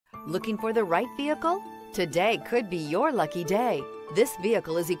Looking for the right vehicle? Today could be your lucky day. This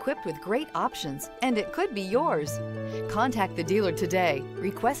vehicle is equipped with great options, and it could be yours. Contact the dealer today,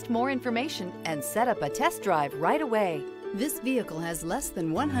 request more information, and set up a test drive right away. This vehicle has less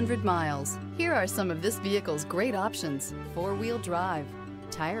than 100 miles. Here are some of this vehicle's great options: four-wheel drive,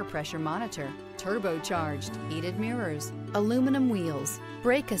 tire pressure monitor, turbocharged, heated mirrors, aluminum wheels,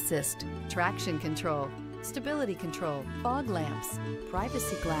 brake assist, traction control, stability control, fog lamps,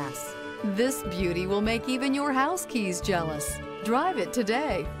 privacy glass. This beauty will make even your house keys jealous. Drive it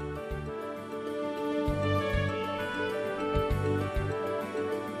today.